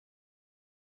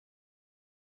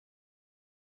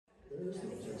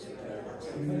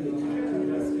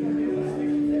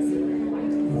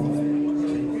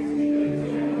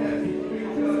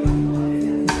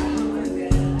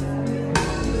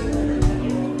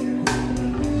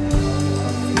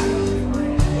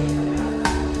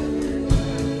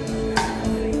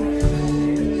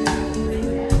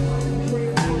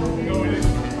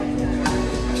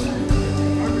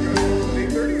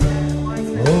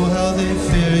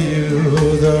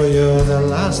Though you're the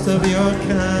last of your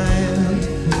kind,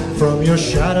 from your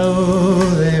shadow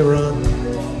they run,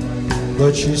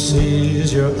 but she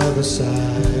sees your other side.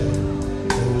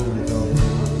 Oh,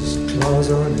 those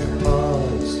claws on your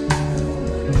paws,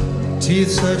 teeth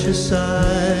such a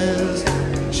size.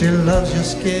 She loves your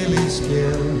scaly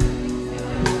skin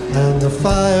and the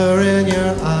fire in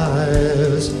your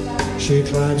eyes. She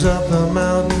climbs up the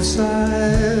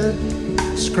mountainside,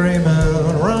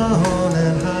 screaming, run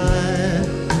and hide.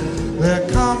 They're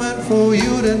coming for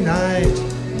you tonight,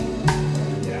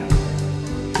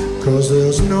 'cause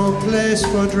there's no place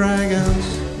for dragons.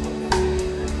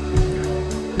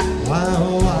 Why,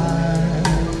 oh why,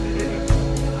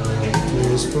 no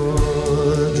place for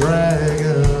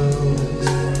dragons.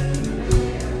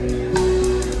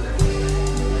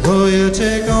 Though you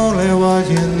take only what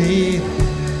you need,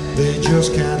 they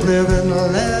just can't live and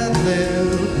let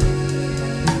live.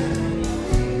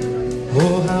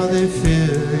 Oh, how they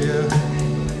fear you,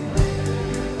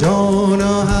 don't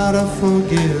know how to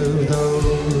forgive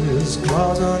those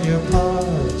claws on your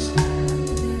paws,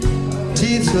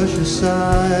 teeth such a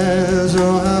size.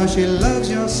 Oh, how she loves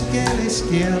your scaly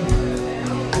skin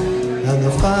and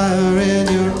the fire in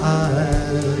your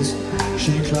eyes.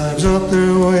 She climbs up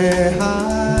their way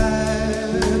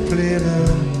high,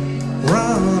 pleading,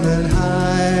 run and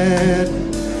hide.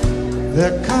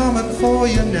 They're coming for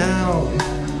you now,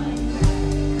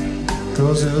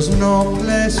 'cause there's no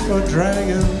place for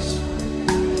dragons.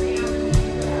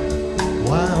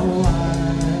 Why, oh why,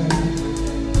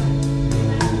 no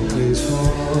place for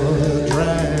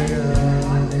dragons.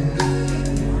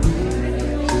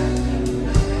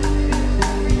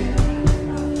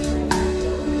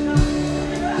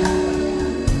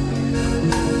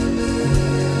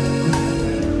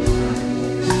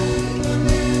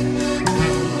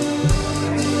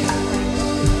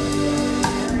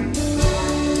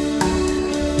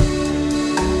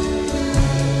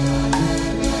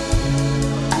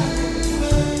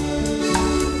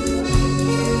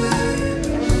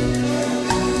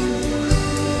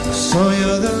 So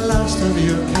you're the last of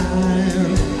your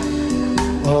kind,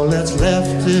 all that's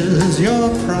left is your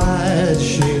pride.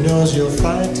 She knows you'll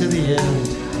fight to the end,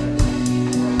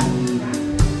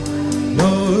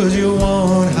 knows you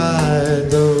won't hide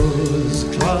those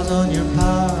claws on your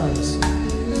paws,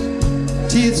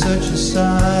 teeth such a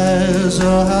size.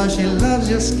 Oh, how she loves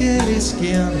your scaly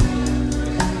skin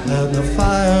and the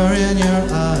fire in your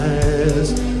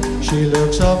eyes. She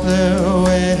looks up there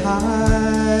way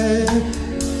high,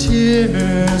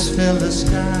 tears fill the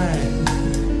sky,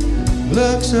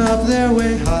 looks up there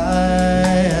way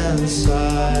high and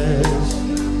sighs.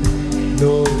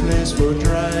 No place for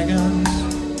dragons,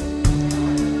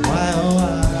 why oh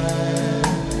why,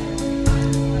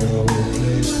 no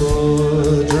place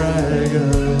for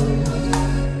dragons.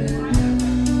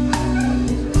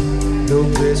 No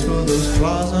place for those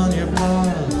claws on your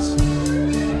paws,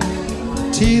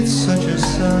 teeth such a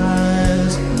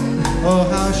size. Oh,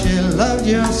 how she loved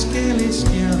your scaly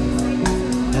skin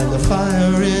and the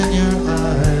fire in your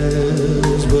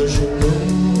eyes. Well, she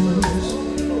knows,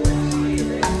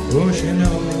 oh, she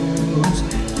knows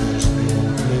there's no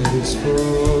place for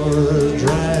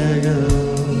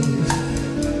dragons.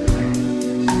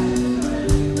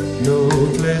 No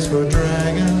place for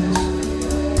dragons.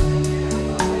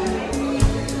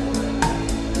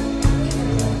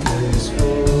 No place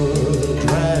for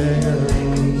dragons.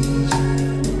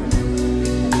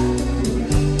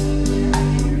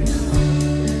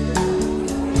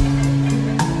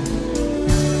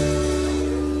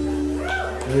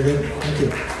 Very good. Thank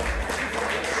you.